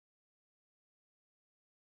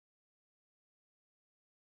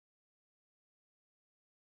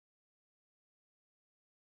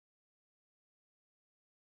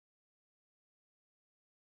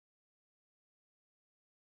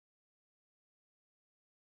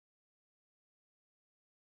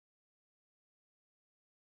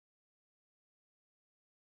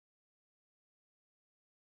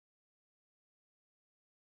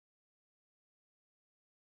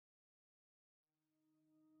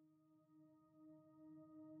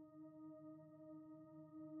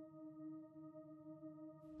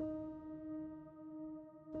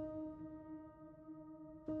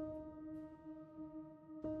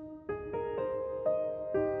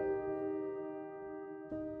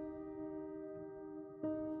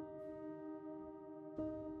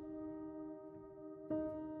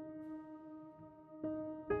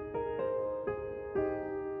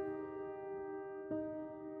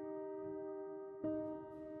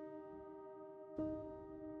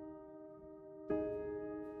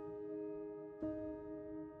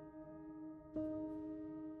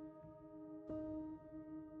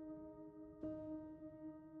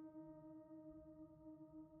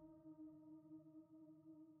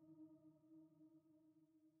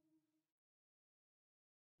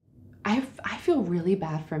feel really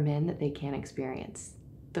bad for men that they can't experience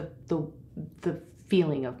the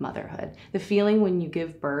feeling of motherhood. The feeling when you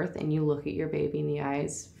give birth and you look at your baby in the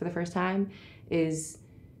eyes for the first time is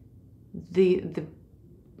the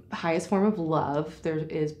highest form of love there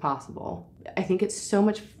is possible. I think it's so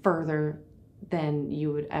much further than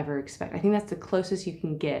you would ever expect. I think that's the closest you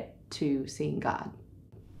can get to seeing God.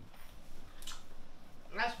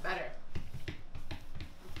 That's better.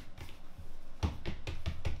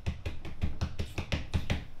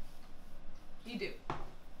 You do.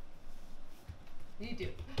 You do.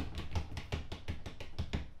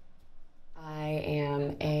 I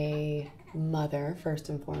am a mother, first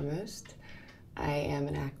and foremost. I am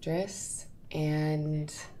an actress,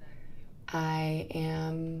 and I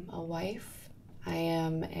am a wife. I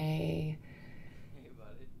am a...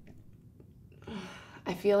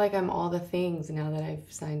 I feel like I'm all the things now that I've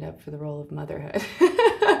signed up for the role of motherhood.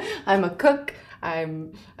 I'm a cook,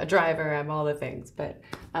 I'm a driver, I'm all the things, but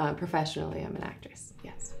professionally I'm an actress,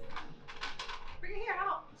 yes. Bring it here,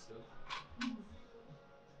 out. Come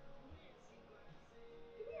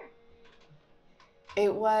here.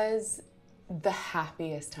 It was the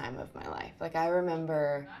happiest time of my life. Like, I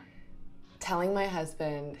remember telling my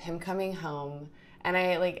husband, him coming home, and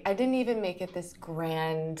I didn't even make it this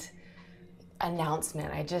grand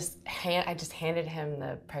announcement. I just handed him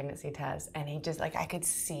the pregnancy test, and he just, like, I could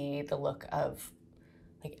see the look of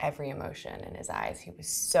like every emotion in his eyes. He was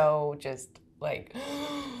so just like,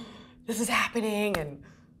 this is happening, and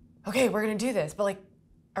okay, we're gonna do this, but like,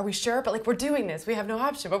 are we sure? But like, we're doing this. We have no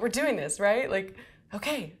option, but we're doing this, right? Like,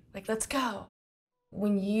 okay, like, let's go.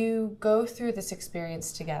 When you go through this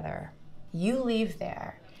experience together, you leave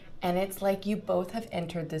there, and it's like you both have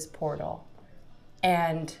entered this portal,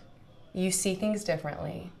 and you see things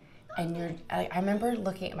differently. And I remember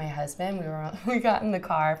looking at my husband. We got in the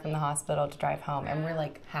car from the hospital to drive home, and we're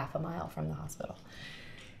like half a mile from the hospital.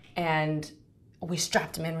 And we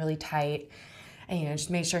strapped him in really tight, and just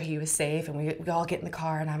made sure he was safe. And we all get in the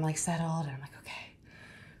car, and I'm like settled, and I'm like, okay,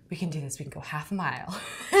 we can do this. We can go half a mile.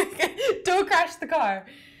 Don't crash the car.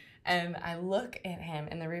 And I look at him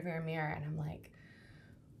in the rearview mirror, and I'm like,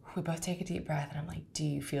 we both take a deep breath, and I'm like, do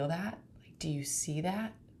you feel that? Like, do you see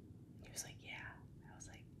that? He was like, yeah. I was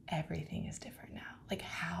like, everything is different now. Like,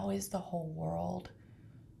 how is the whole world,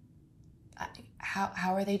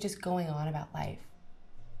 how are they just going on about life?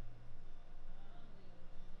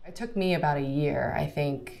 It took me about a year, I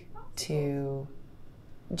think, to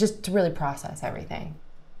really process everything.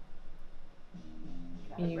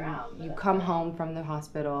 You come home from the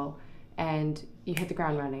hospital and you hit the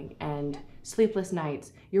ground running, and sleepless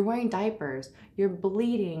nights, you're wearing diapers, you're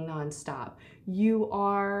bleeding nonstop, you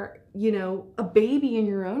are, a baby in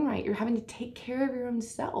your own right, you're having to take care of your own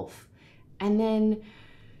self. And then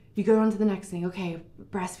you go on to the next thing, okay,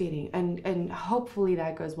 breastfeeding, and hopefully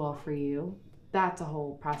that goes well for you. That's a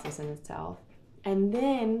whole process in itself. And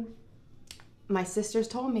then my sisters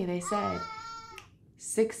told me, they said,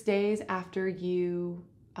 6 days after you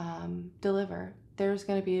deliver, there's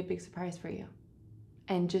gonna be a big surprise for you.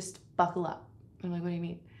 And just buckle up. I'm like, what do you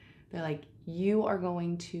mean? They're like, you are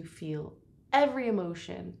going to feel every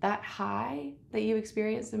emotion. That high that you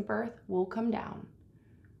experienced in birth will come down.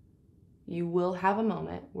 You will have a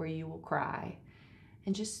moment where you will cry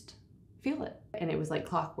and just feel it. And it was like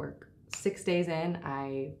clockwork. 6 days in,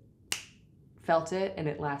 I felt it, and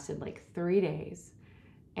it lasted like 3 days,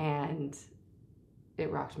 and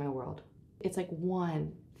it rocked my world. It's like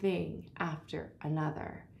one thing after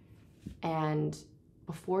another, and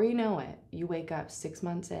before you know it, you wake up 6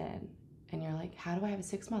 months in, and you're like, how do I have a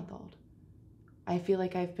 6-month-old? I feel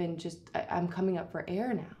like I'm coming up for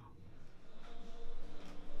air now.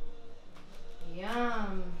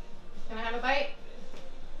 Yum. Can I have a bite?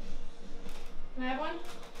 Can I have one?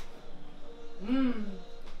 Mmm.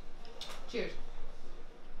 Cheers.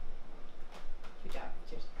 Good job.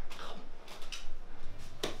 Cheers.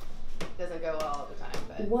 Doesn't go well all the time,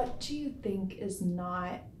 but. What do you think is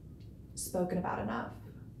not spoken about enough?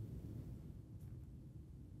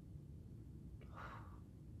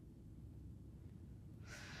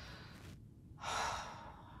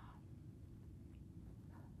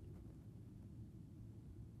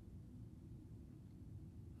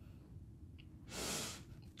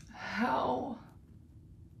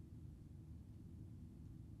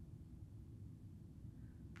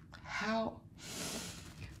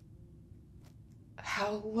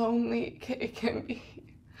 How lonely it can be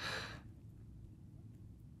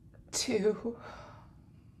to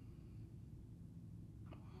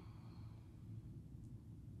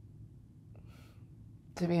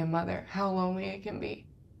be a mother. How lonely it can be.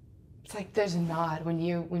 It's like there's a nod when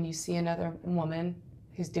you see another woman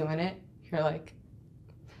who's doing it. you're like,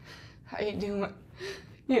 how you doing?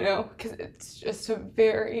 You know, because it's just a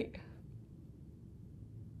very,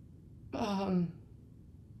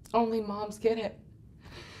 only moms get it,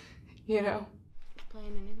 you know?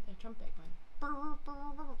 Playing a trumpet going.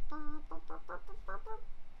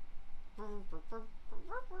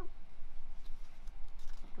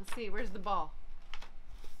 Let's see, where's the ball?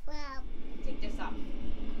 Take this off.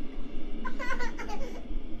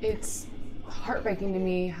 It's heartbreaking to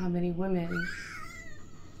me how many women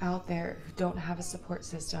out there who don't have a support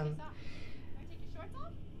system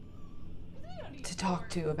to talk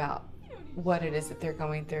to about what it is that they're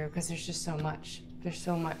going through, because there's just so much. There's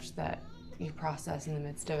so much that you process in the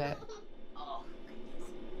midst of it.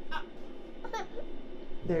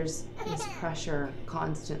 There's this pressure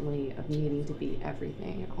constantly of needing to be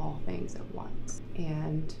everything and all things at once.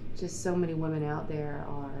 And just so many women out there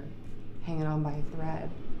are hanging on by a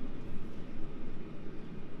thread.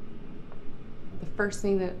 The first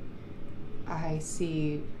thing that I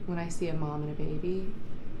see when I see a mom and a baby,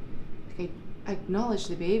 like I acknowledge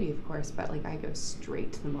the baby, of course, but like I go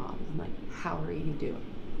straight to the mom. I'm like, how are you doing?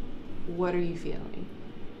 What are you feeling?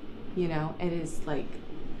 You know, it is like,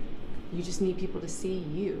 you just need people to see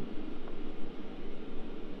you.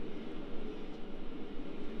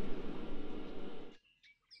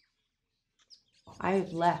 I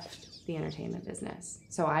left the entertainment business,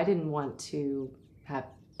 so I didn't want to have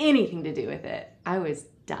anything to do with it. I was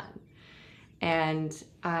done. And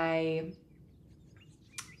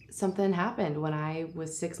something happened when I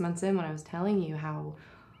was 6 months in, when I was telling you how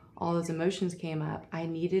all those emotions came up. I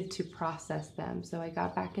needed to process them, so I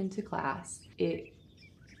got back into class. It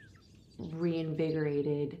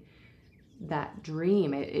reinvigorated that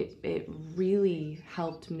dream. It really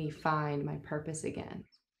helped me find my purpose again.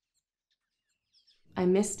 I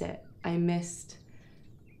missed it. I missed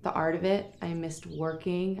the art of it. I missed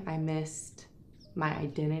working. I missed my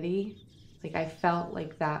identity. Like I felt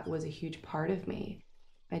like that was a huge part of me.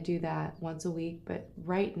 I do that once a week, but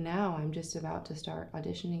right now I'm just about to start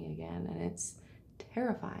auditioning again, and it's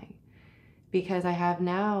terrifying because I have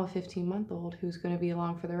now a 15-month-old who's going to be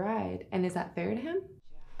along for the ride. And is that fair to him?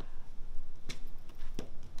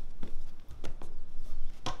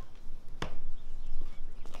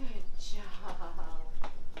 Good job.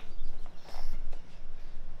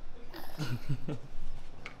 I'm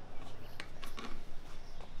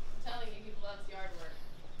telling you, he loves yard work.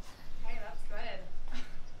 Hey, that's good.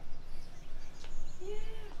 Yeah.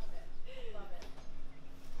 Love it.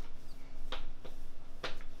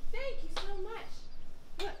 Thank you so much.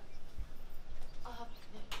 Look.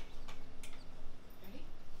 Ready? Like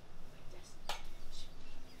this.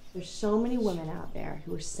 There's so many women out there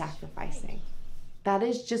who are sacrificing. That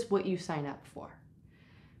is just what you sign up for.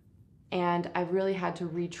 And I've really had to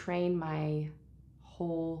retrain my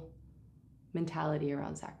whole mentality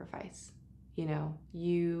around sacrifice. You know,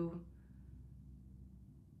 you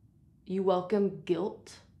welcome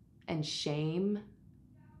guilt and shame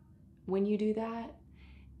when you do that.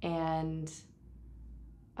 And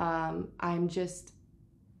I'm just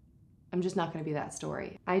not gonna be that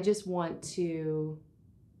story. I just want to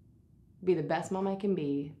be the best mom I can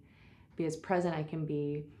be as present I can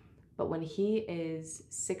be. But when he is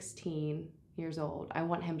 16 years old, I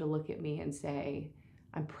want him to look at me and say,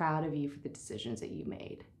 I'm proud of you for the decisions that you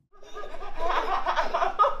made.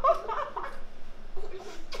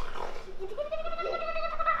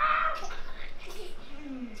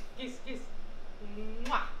 Kiss, kiss.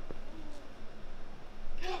 Mwah.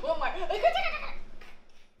 One more.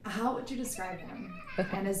 How would you describe him?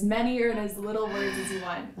 And as many or in as little words as you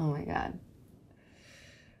want. Oh my God.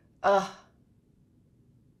 I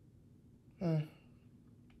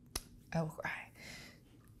will cry.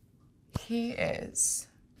 He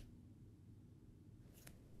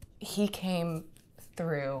came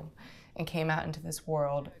through and came out into this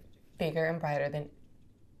world bigger and brighter than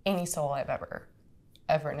any soul I've ever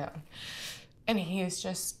known. And he is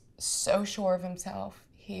just so sure of himself.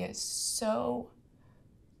 He is so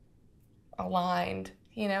aligned.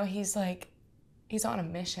 You know, he's on a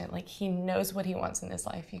mission. Like, he knows what he wants in this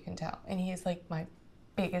life, you can tell. And he is like my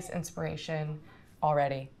biggest inspiration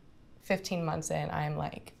already. 15 months in, I'm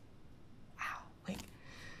like, wow. Like,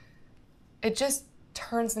 it just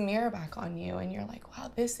turns the mirror back on you, and you're like, wow,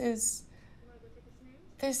 this is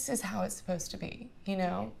how it's supposed to be. You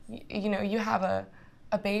know, you have a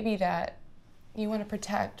baby that you want to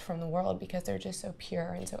protect from the world because they're just so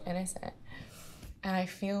pure and so innocent. And I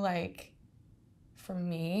feel like, for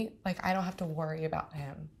me, like, I don't have to worry about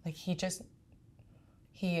him. Like, he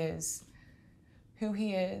is who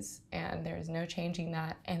he is, and there's no changing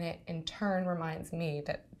that. And it in turn reminds me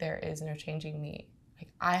that there is no changing me. Like,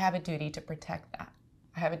 I have a duty to protect that.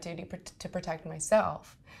 I have a duty to protect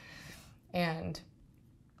myself. And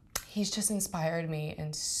he's just inspired me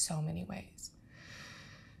in so many ways.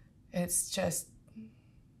 It's just,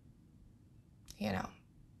 you know,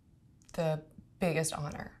 the biggest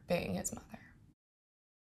honor being his mother.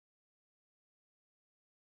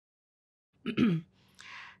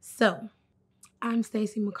 So, I'm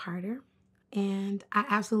Stacy McCarter, and I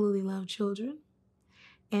absolutely love children,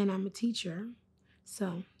 and I'm a teacher,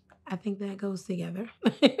 so I think that goes together.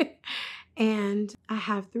 And I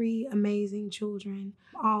have 3 amazing children,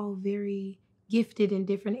 all very gifted in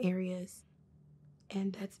different areas,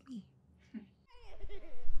 and that's me.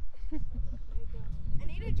 I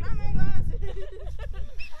need to try my glasses.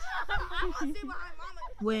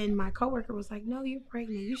 When my coworker was like, "No, you're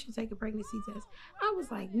pregnant. You should take a pregnancy test," I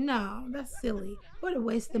was like, "No, that's silly. What a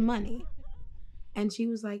waste of money." And she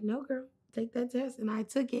was like, "No, girl, take that test." And I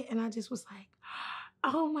took it, and I just was like,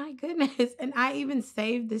 "Oh my goodness!" And I even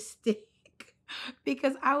saved the stick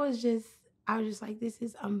because I was just like, "This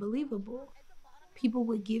is unbelievable." People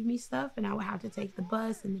would give me stuff, and I would have to take the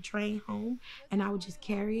bus and the train home, and I would just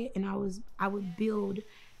carry it, and I would build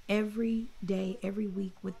every day, every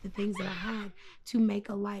week with the things that I had to make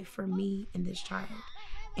a life for me and this child.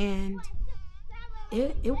 And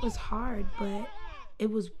it was hard, but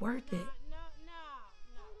it was worth it.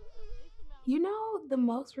 You know, the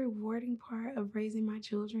most rewarding part of raising my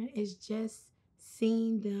children is just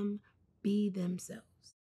seeing them be themselves.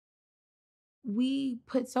 We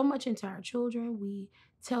put so much into our children. We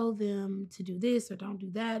tell them to do this or don't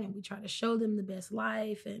do that, and we try to show them the best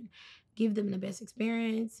life and give them the best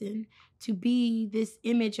experience and to be this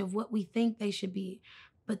image of what we think they should be.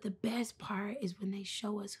 But the best part is when they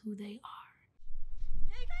show us who they are.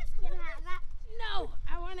 Hey guys, can I have that? No,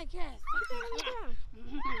 I want to kiss.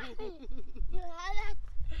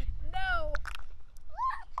 No.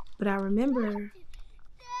 But I remember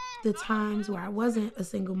the times where I wasn't a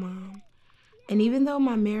single mom. And even though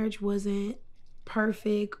my marriage wasn't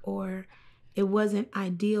perfect or it wasn't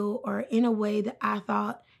ideal or in a way that I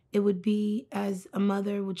thought it would be as a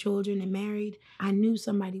mother with children and married, I knew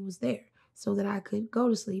somebody was there so that I could go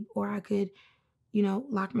to sleep or I could,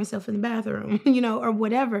 lock myself in the bathroom, or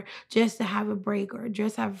whatever, just to have a break or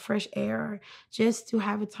just have fresh air or just to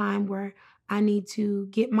have a time where I need to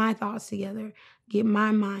get my thoughts together, get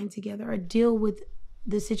my mind together, or deal with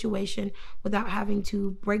the situation without having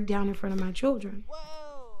to break down in front of my children.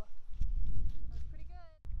 Whoa. That's pretty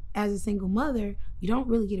good. As a single mother, you don't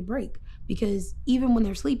really get a break because even when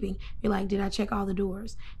they're sleeping, you're like, did I check all the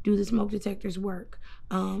doors? Do the smoke detectors work?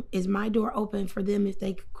 Is my door open for them if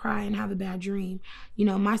they cry and have a bad dream?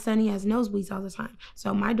 My son, he has nosebleeds all the time.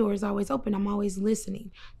 So my door is always open. I'm always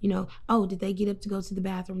listening. Oh, did they get up to go to the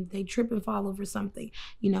bathroom? Did they trip and fall over something?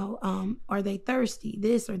 Are they thirsty?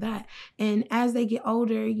 This or that. And as they get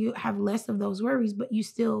older, you have less of those worries, but you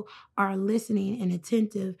still are listening and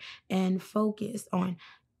attentive and focused on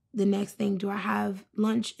the next thing. Do I have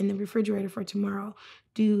lunch in the refrigerator for tomorrow?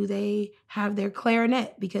 Do they have their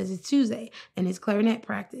clarinet because it's Tuesday and it's clarinet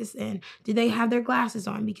practice? And do they have their glasses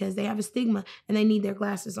on because they have a stigma and they need their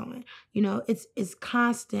glasses on? It's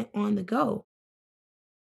constant on the go.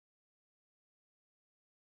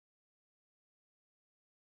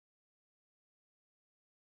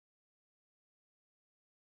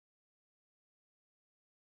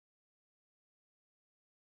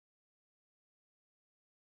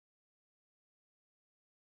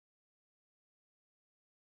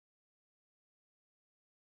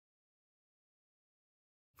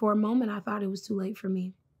 For a moment, I thought it was too late for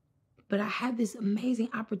me. But I had this amazing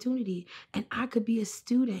opportunity and I could be a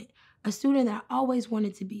student that I always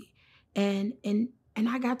wanted to be. And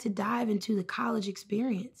I got to dive into the college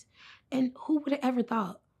experience. And who would have ever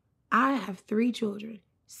thought? I have 3 children,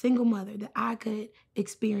 single mother, that I could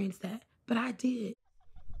experience that. But I did.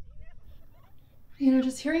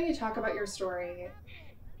 Just hearing you talk about your story,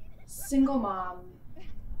 single mom,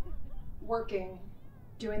 working,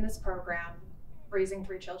 doing this program, raising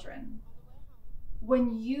 3 children.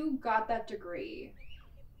 When you got that degree,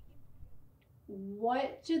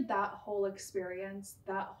 what did that whole experience,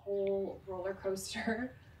 that whole roller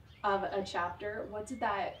coaster of a chapter, what did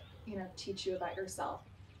that, teach you about yourself?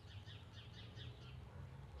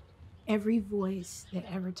 Every voice that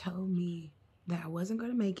ever told me that I wasn't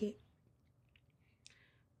going to make it,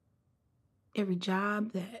 every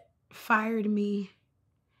job that fired me,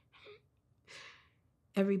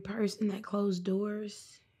 every person that closed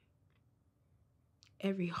doors,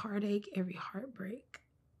 every heartache, every heartbreak,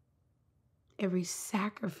 every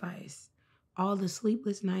sacrifice, all the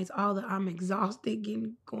sleepless nights, all the I'm exhausted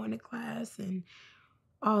going to class and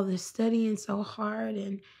all this studying so hard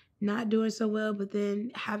and not doing so well, but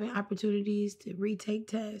then having opportunities to retake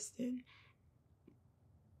tests. And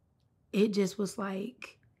it just was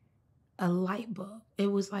like a light bulb.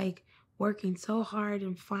 It was like working so hard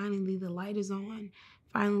and finally the light is on.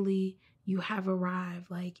 Finally, you have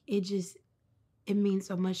arrived. Like it means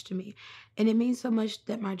so much to me. And it means so much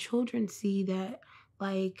that my children see that,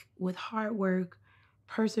 like, with hard work,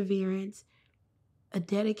 perseverance, a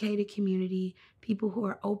dedicated community, people who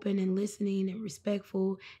are open and listening and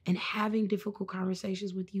respectful and having difficult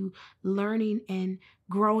conversations with you, learning and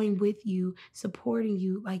growing with you, supporting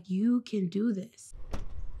you, like you can do this.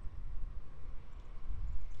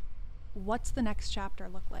 What's the next chapter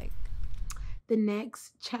look like? The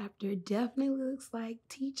next chapter definitely looks like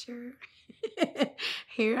teacher.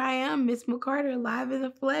 Here I am, Miss McCarter, live in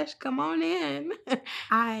the flesh. Come on in.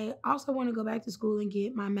 I also want to go back to school and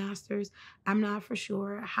get my master's. I'm not for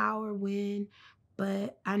sure how or when,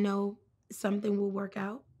 but I know something will work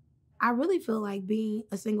out. I really feel like being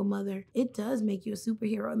a single mother, it does make you a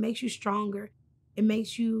superhero. It makes you stronger. It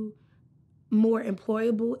makes you more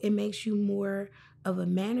employable. It makes you more of a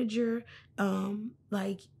manager.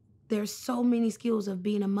 There's so many skills of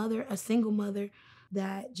being a mother, a single mother,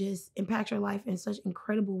 that just impact your life in such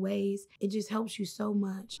incredible ways. It just helps you so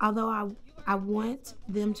much. Although I want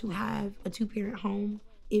them to have a 2-parent home,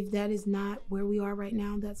 if that is not where we are right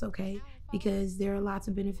now, that's okay, because there are lots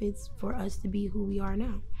of benefits for us to be who we are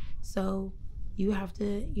now. So you have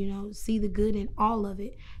to, see the good in all of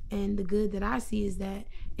it. And the good that I see is that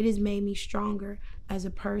it has made me stronger as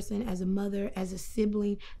a person, as a mother, as a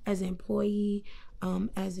sibling, as an employee,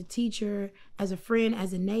 as a teacher, as a friend,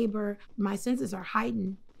 as a neighbor. My senses are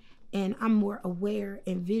heightened and I'm more aware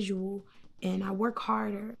and visual and I work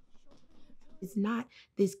harder. It's not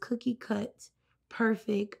this cookie cut,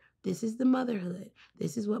 perfect, this is the motherhood.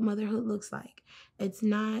 This is what motherhood looks like. It's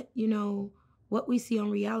not, what we see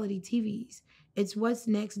on reality TVs. It's what's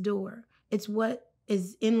next door. It's what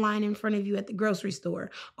is in line in front of you at the grocery store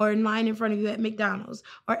or in line in front of you at McDonald's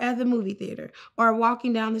or at the movie theater or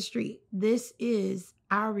walking down the street. This is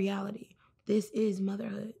our reality. This is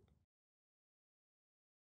motherhood.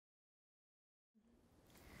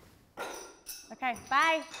 Okay,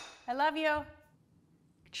 bye. I love you.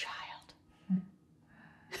 Child.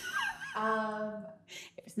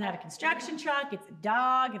 If it's not a construction truck, it's a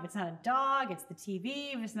dog. If it's not a dog, it's the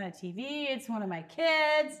TV. If it's not a TV, it's one of my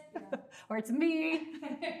kids. Yeah. Or it's me.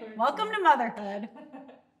 Welcome to motherhood.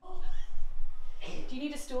 Do you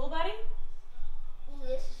need a stool, buddy?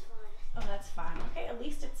 This is fun. Oh, that's fun. Okay, at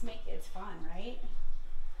least it's fun, right?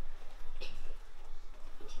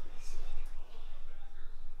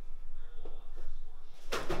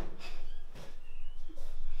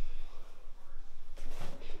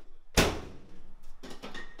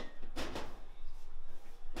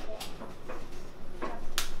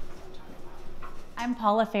 I'm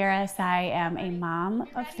Paula Faris. I am a mom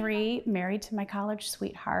of 3, married to my college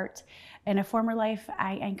sweetheart. In a former life,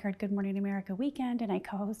 I anchored Good Morning America Weekend and I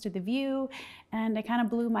co-hosted The View, and I kind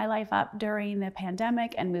of blew my life up during the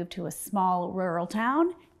pandemic and moved to a small rural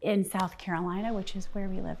town in South Carolina, which is where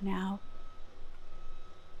we live now.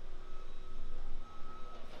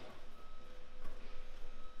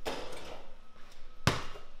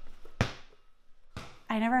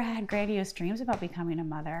 I never had grandiose dreams about becoming a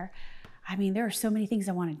mother. I mean, there are so many things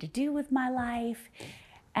I wanted to do with my life,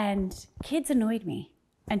 and kids annoyed me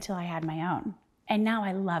until I had my own. And now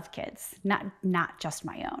I love kids, not just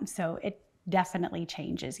my own. So it definitely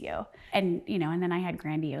changes you. And, and then I had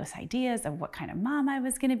grandiose ideas of what kind of mom I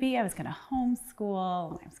was gonna be. I was gonna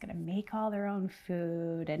homeschool, I was gonna make all their own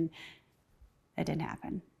food, and that didn't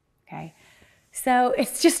happen, okay? So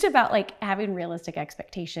it's just about having realistic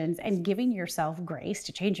expectations and giving yourself grace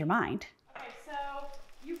to change your mind. Okay, so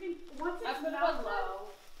you can, once it's melted. Low.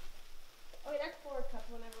 Oh, wait, that's 4 cups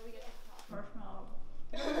whenever we get to the top. Marshmallow.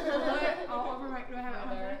 All over my, do I have it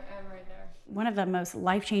there? I'm right there. One of the most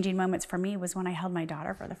life-changing moments for me was when I held my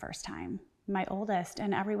daughter for the first time, my oldest,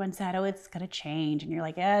 and everyone said, oh, it's gonna change. And you're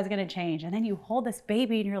like, yeah, it's gonna change. And then you hold this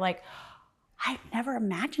baby and you're like, I've never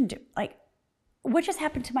imagined it. What just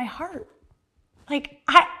happened to my heart? I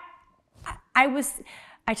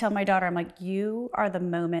tell my daughter, I'm like, you are the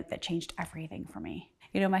moment that changed everything for me.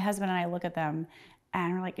 My husband and I look at them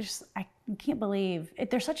and we're like, I can't believe it.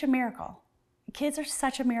 They're such a miracle. Kids are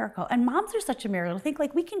such a miracle. And moms are such a miracle. To think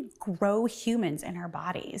we can grow humans in our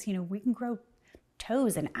bodies. We can grow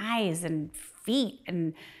toes and eyes and feet.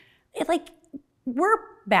 And we're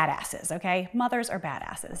badasses, okay? Mothers are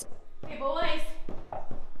badasses. Hey, boys.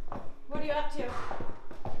 What are you up to?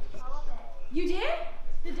 You did?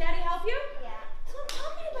 Did Daddy help you? Yeah. That's what I'm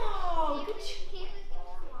talking about. Can you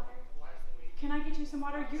some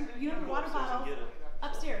water. You have a water bottle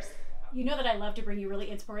upstairs. You know that I love to bring you really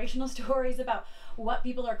inspirational stories about what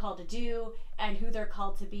people are called to do and who they're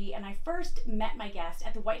called to be. And I first met my guest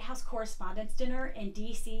at the White House Correspondents' Dinner in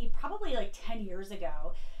DC, probably like 10 years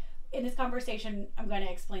ago. In this conversation, I'm going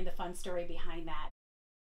to explain the fun story behind that.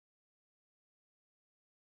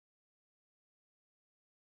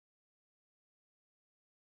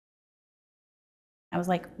 I was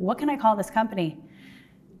like, what can I call this company?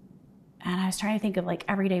 And I was trying to think of like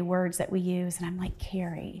everyday words that we use, and I'm like,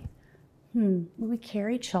 carry. We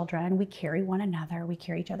carry children, we carry one another, we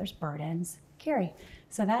carry each other's burdens. Carry.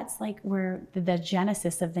 So that's like where the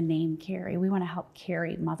genesis of the name Carry. We want to help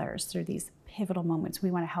carry mothers through these pivotal moments.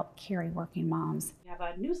 We want to help carry working moms. We have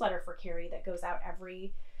a newsletter for Carry that goes out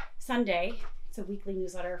every Sunday. It's a weekly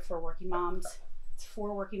newsletter for working moms. It's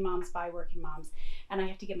for working moms by working moms. And I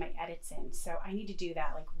have to get my edits in. So I need to do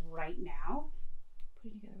that like right now.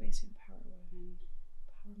 Putting together ways to empower women,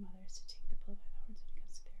 empower mothers to take the bull by the horns when it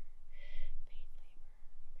comes to their paid labor.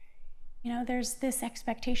 You know, there's this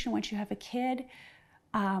expectation once you have a kid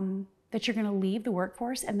that you're going to leave the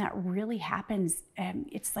workforce, and that really happens.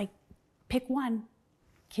 It's like, pick one,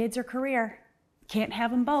 kids or career. Can't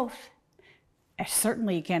have them both.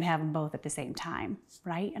 Certainly you can't have them both at the same time,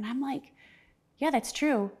 right? And I'm like, yeah, that's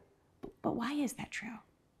true, but why is that true?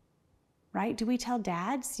 Right? Do we tell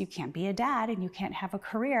dads you can't be a dad and you can't have a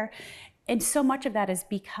career? And so much of that is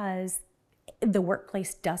because the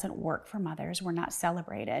workplace doesn't work for mothers. We're not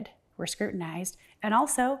celebrated. We're scrutinized. And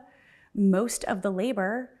also, most of the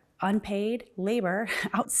labor, unpaid labor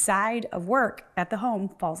outside of work at the home,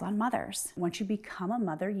 falls on mothers. Once you become a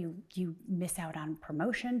mother, you miss out on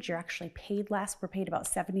promotions. You're actually paid less. We're paid about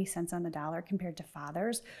 70 cents on the dollar compared to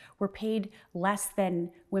fathers. We're paid less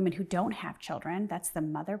than women who don't have children. That's the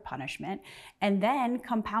mother punishment. And then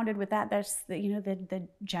compounded with that, there's the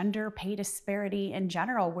gender pay disparity in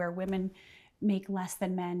general, where women make less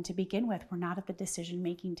than men to begin with. We're not at the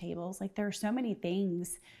decision-making tables. Like, there are so many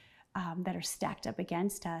things that are stacked up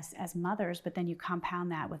against us as mothers, but then you compound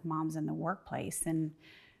that with moms in the workplace. And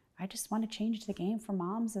I just want to change the game for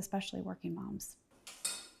moms, especially working moms.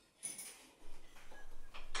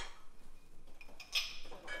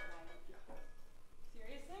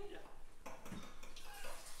 Seriously?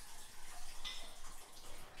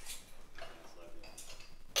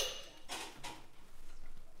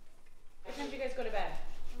 What time do you guys go to bed?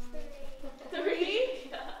 3?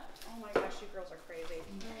 Oh my gosh, you girls are crazy.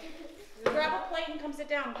 Grab a plate and come sit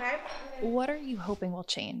down, okay? What are you hoping will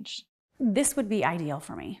change? This would be ideal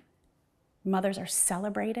for me. Mothers are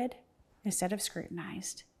celebrated instead of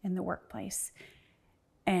scrutinized in the workplace.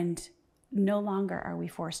 And no longer are we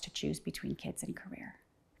forced to choose between kids and career.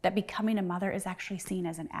 That becoming a mother is actually seen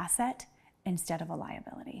as an asset instead of a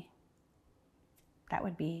liability. That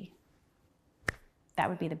would be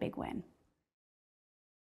the big win.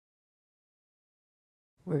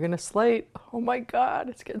 We're gonna slate. Oh my God,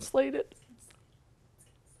 it's getting slated.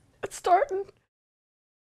 It's starting.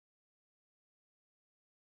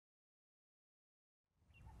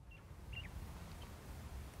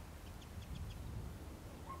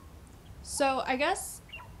 So I guess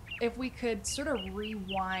if we could sort of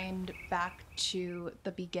rewind back to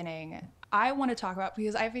the beginning, I want to talk about,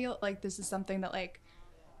 because I feel like this is something that like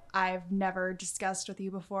I've never discussed with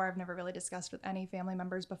you before. I've never really discussed with any family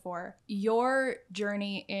members before. Your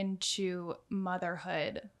journey into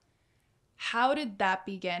motherhood, how did that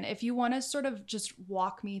begin? If you want to sort of just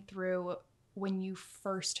walk me through when you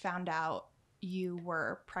first found out you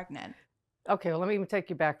were pregnant. Okay, well, let me take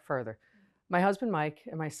you back further. My husband, Mike,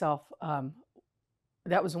 and myself,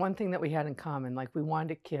 that was one thing that we had in common. Like, we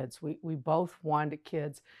wanted kids. We both wanted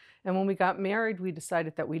kids. And when we got married, we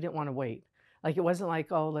decided that we didn't want to wait. Like, it wasn't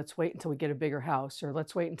like, oh, let's wait until we get a bigger house, or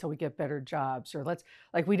let's wait until we get better jobs, or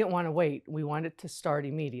we didn't want to wait. We wanted to start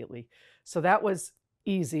immediately. So that was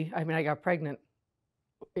easy. I mean, I got pregnant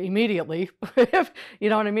immediately. You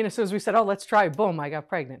know what I mean? As soon as we said, oh, let's try, boom, I got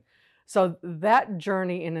pregnant. So that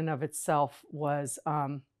journey in and of itself was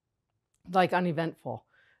like uneventful.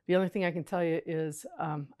 The only thing I can tell you is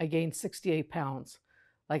I gained 68 pounds.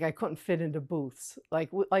 Like, I couldn't fit into booths. Like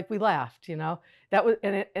we laughed, you know. That was,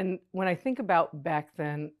 and when I think about back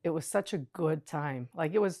then, it was such a good time.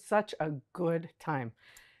 Like, it was such a good time.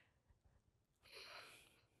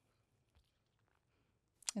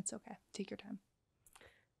 It's okay. Take your time.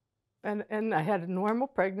 And I had a normal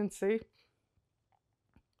pregnancy,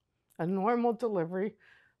 a normal delivery.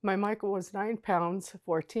 My Michael was 9 pounds,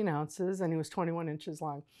 14 ounces, and he was 21 inches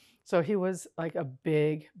long. So he was like a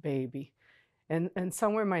big baby. And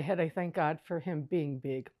somewhere in my head, I thank God for him being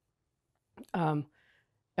big. And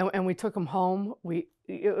we took him home.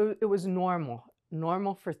 It was normal.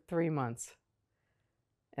 normal for 3 months,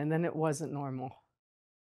 and then it wasn't normal.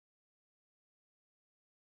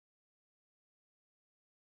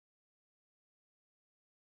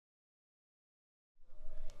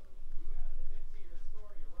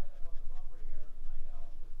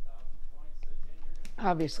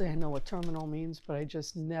 Obviously, I know what terminal means, but I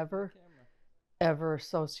just never, ever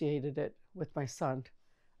associated it with my son.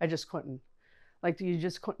 I just couldn't. Like, you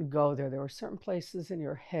just couldn't go there. There were certain places in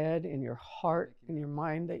your head, in your heart, in your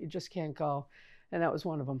mind that you just can't go. And that was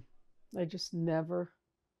one of them. I just never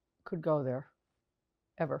could go there,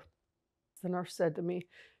 ever. The nurse said to me,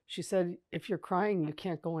 she said, if you're crying, you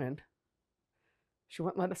can't go in. She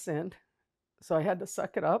wouldn't let us in. So I had to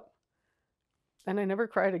suck it up. And I never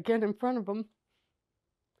cried again in front of him.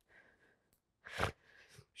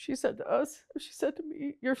 She said to us, she said to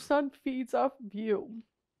me, your son feeds off of you.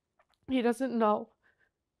 He doesn't know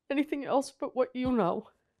anything else but what you know.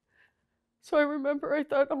 So I remember I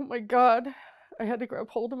thought, oh my God, I had to grab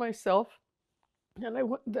hold of myself. And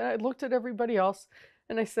I looked at everybody else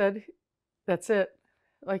and I said, that's it.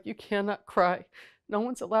 Like, you cannot cry. No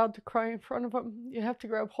one's allowed to cry in front of him. You have to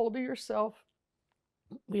grab hold of yourself.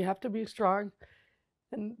 You have to be strong.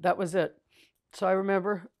 And that was it. So I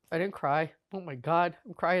remember I didn't cry. Oh my God,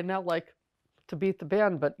 I'm crying now like to beat the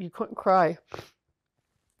band, but you couldn't cry.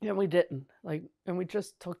 And we didn't. And we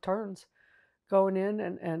just took turns going in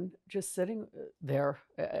and just sitting there.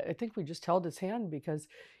 I think we just held his hand because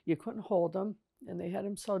you couldn't hold him. And they had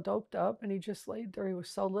him so doped up and he just laid there. He was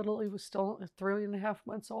so little. He was still 3.5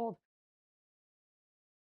 months old.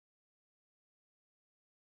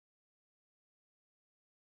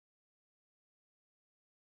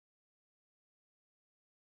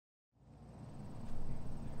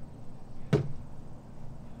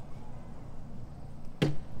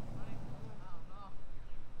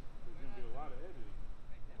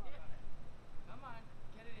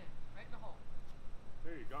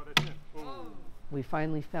 We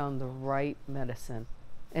finally found the right medicine.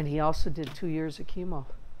 And he also did 2 years of chemo.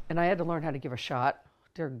 And I had to learn how to give a shot.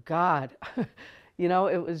 Dear God. You know,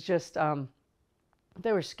 it was just,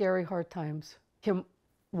 they were scary, hard times. Him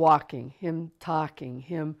walking, him talking,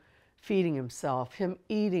 him feeding himself, him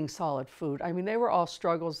eating solid food. I mean, they were all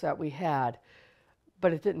struggles that we had,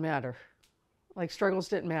 but it didn't matter. Like, struggles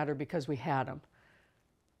didn't matter because we had them.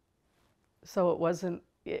 So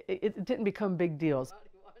it didn't become big deals.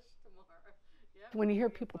 When you hear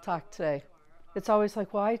people talk today, it's always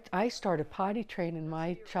like, well, I started potty training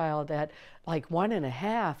my child at like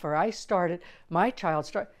 1.5, or I started, my child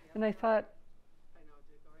started, and I thought,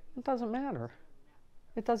 it doesn't matter.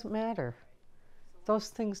 It doesn't matter. Those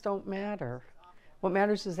things don't matter. What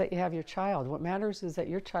matters is that you have your child. What matters is that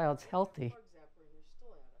your child's healthy.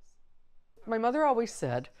 My mother always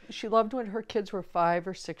said she loved when her kids were 5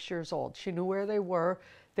 or 6 years old. She knew where they were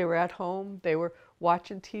at home, they were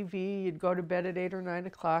watching TV, you'd go to bed at 8 or 9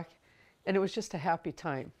 o'clock, and it was just a happy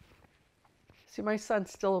time. See, my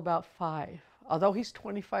son's still about 5. Although he's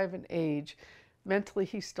 25 in age, mentally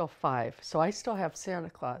he's still 5. So I still have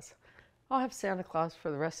Santa Claus. I'll have Santa Claus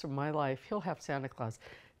for the rest of my life. He'll have Santa Claus,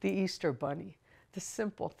 the Easter Bunny, the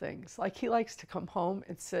simple things. Like, he likes to come home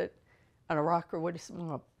and sit on a rocker with his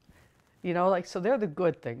mom. You know, like, so they're the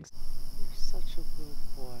good things. You're such a good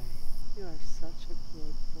boy. You are such a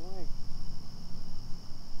good boy.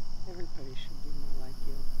 Everybody should be more like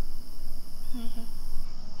you. Mm-hmm.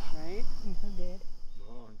 Right?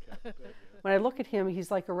 Mm-hmm. When I look at him,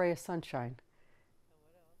 he's like a ray of sunshine.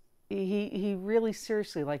 He really,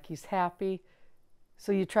 seriously, like, he's happy.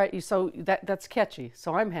 So that's catchy.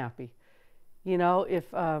 So I'm happy. You know,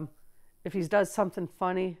 if he does something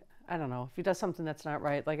funny, I don't know, if he does something that's not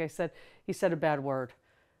right, like I said, he said a bad word.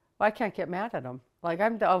 Well, I can't get mad at him. Like,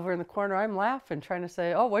 I'm over in the corner, I'm laughing, trying to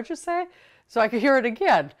say, oh, what'd you say? So I could hear it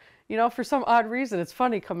again. You know, for some odd reason, it's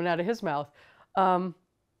funny coming out of his mouth. I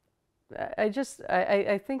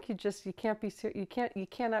think you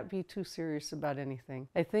cannot be too serious about anything.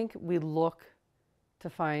 I think we look to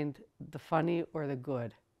find the funny or the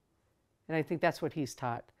good. And I think that's what he's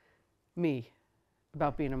taught me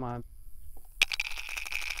about being a mom.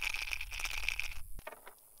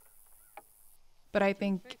 But I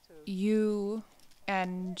think you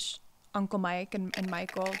and Uncle Mike and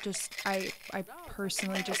Michael, I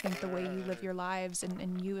personally just think the way you live your lives,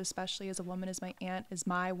 and you especially as a woman, as my aunt, is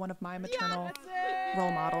one of my maternal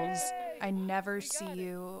role models. I never see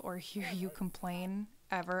you or hear you complain,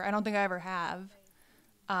 ever. I don't think I ever have.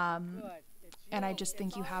 And I just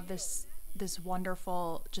think you have this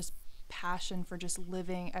wonderful just passion for just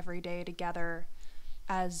living every day together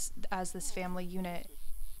as this family unit.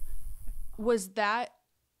 Was that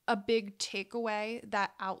a big takeaway,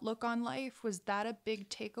 that outlook on life? Was that a big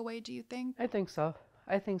takeaway, do you think? I think so.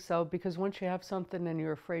 I think so, because once you have something and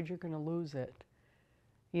you're afraid you're going to lose it.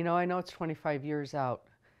 You know, I know it's 25 years out,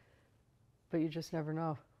 but you just never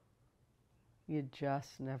know. You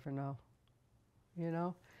just never know, you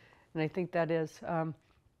know? And I think that is,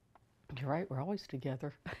 you're right, we're always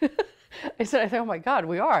together. I said, oh my God,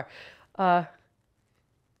 we are.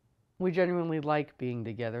 We genuinely like being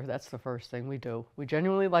together. That's the first thing we do. We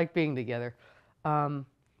genuinely like being together.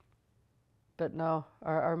 But no,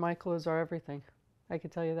 our Michael is our everything. I can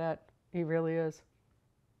tell you that. He really is.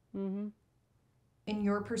 Mm-hmm. In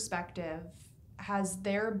your perspective, has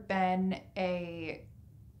there been a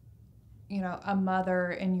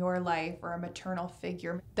mother in your life or a maternal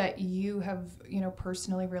figure that you have,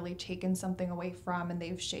 personally really taken something away from, and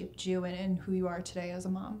they've shaped you and who you are today as a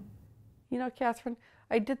mom? You know, Kathryn,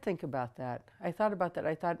 I did think about that. I thought about that.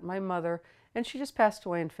 I thought my mother, and she just passed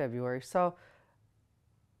away in February, so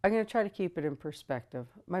I'm going to try to keep it in perspective.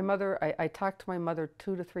 My mother, I talked to my mother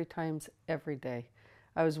 2 to 3 times every day.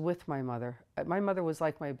 I was with my mother. My mother was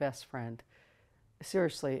like my best friend,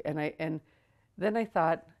 seriously. And then I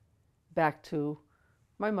thought back to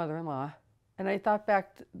my mother-in-law, and I thought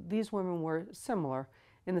back, these women were similar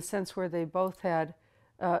in the sense where they both had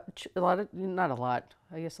a lot of, not a lot,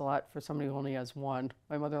 I guess a lot for somebody who only has 1.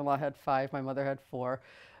 My mother-in-law had 5, my mother had 4.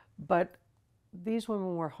 But these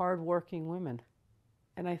women were hardworking women.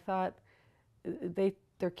 And I thought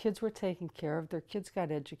their kids were taken care of, their kids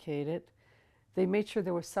got educated, they made sure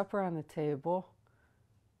there was supper on the table,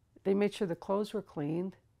 they made sure the clothes were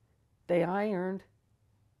cleaned, they ironed.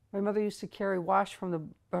 My mother used to carry wash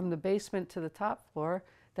from the basement to the top floor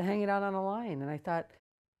to hang it out on a line. And I thought,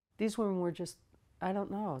 these women were just, I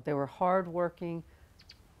don't know, they were hardworking,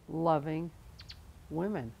 loving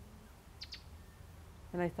women.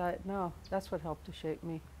 And I thought, no, that's what helped to shape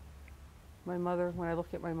me. My mother, when I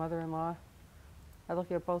look at my mother-in-law, I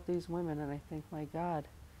look at both these women and I think, my God,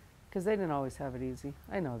 because they didn't always have it easy.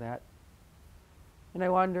 I know that. And I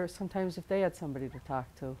wonder sometimes if they had somebody to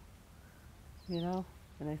talk to, you know?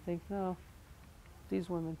 And I think, no, these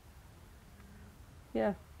women,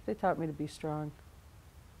 yeah, they taught me to be strong.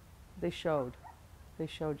 They showed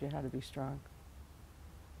you how to be strong.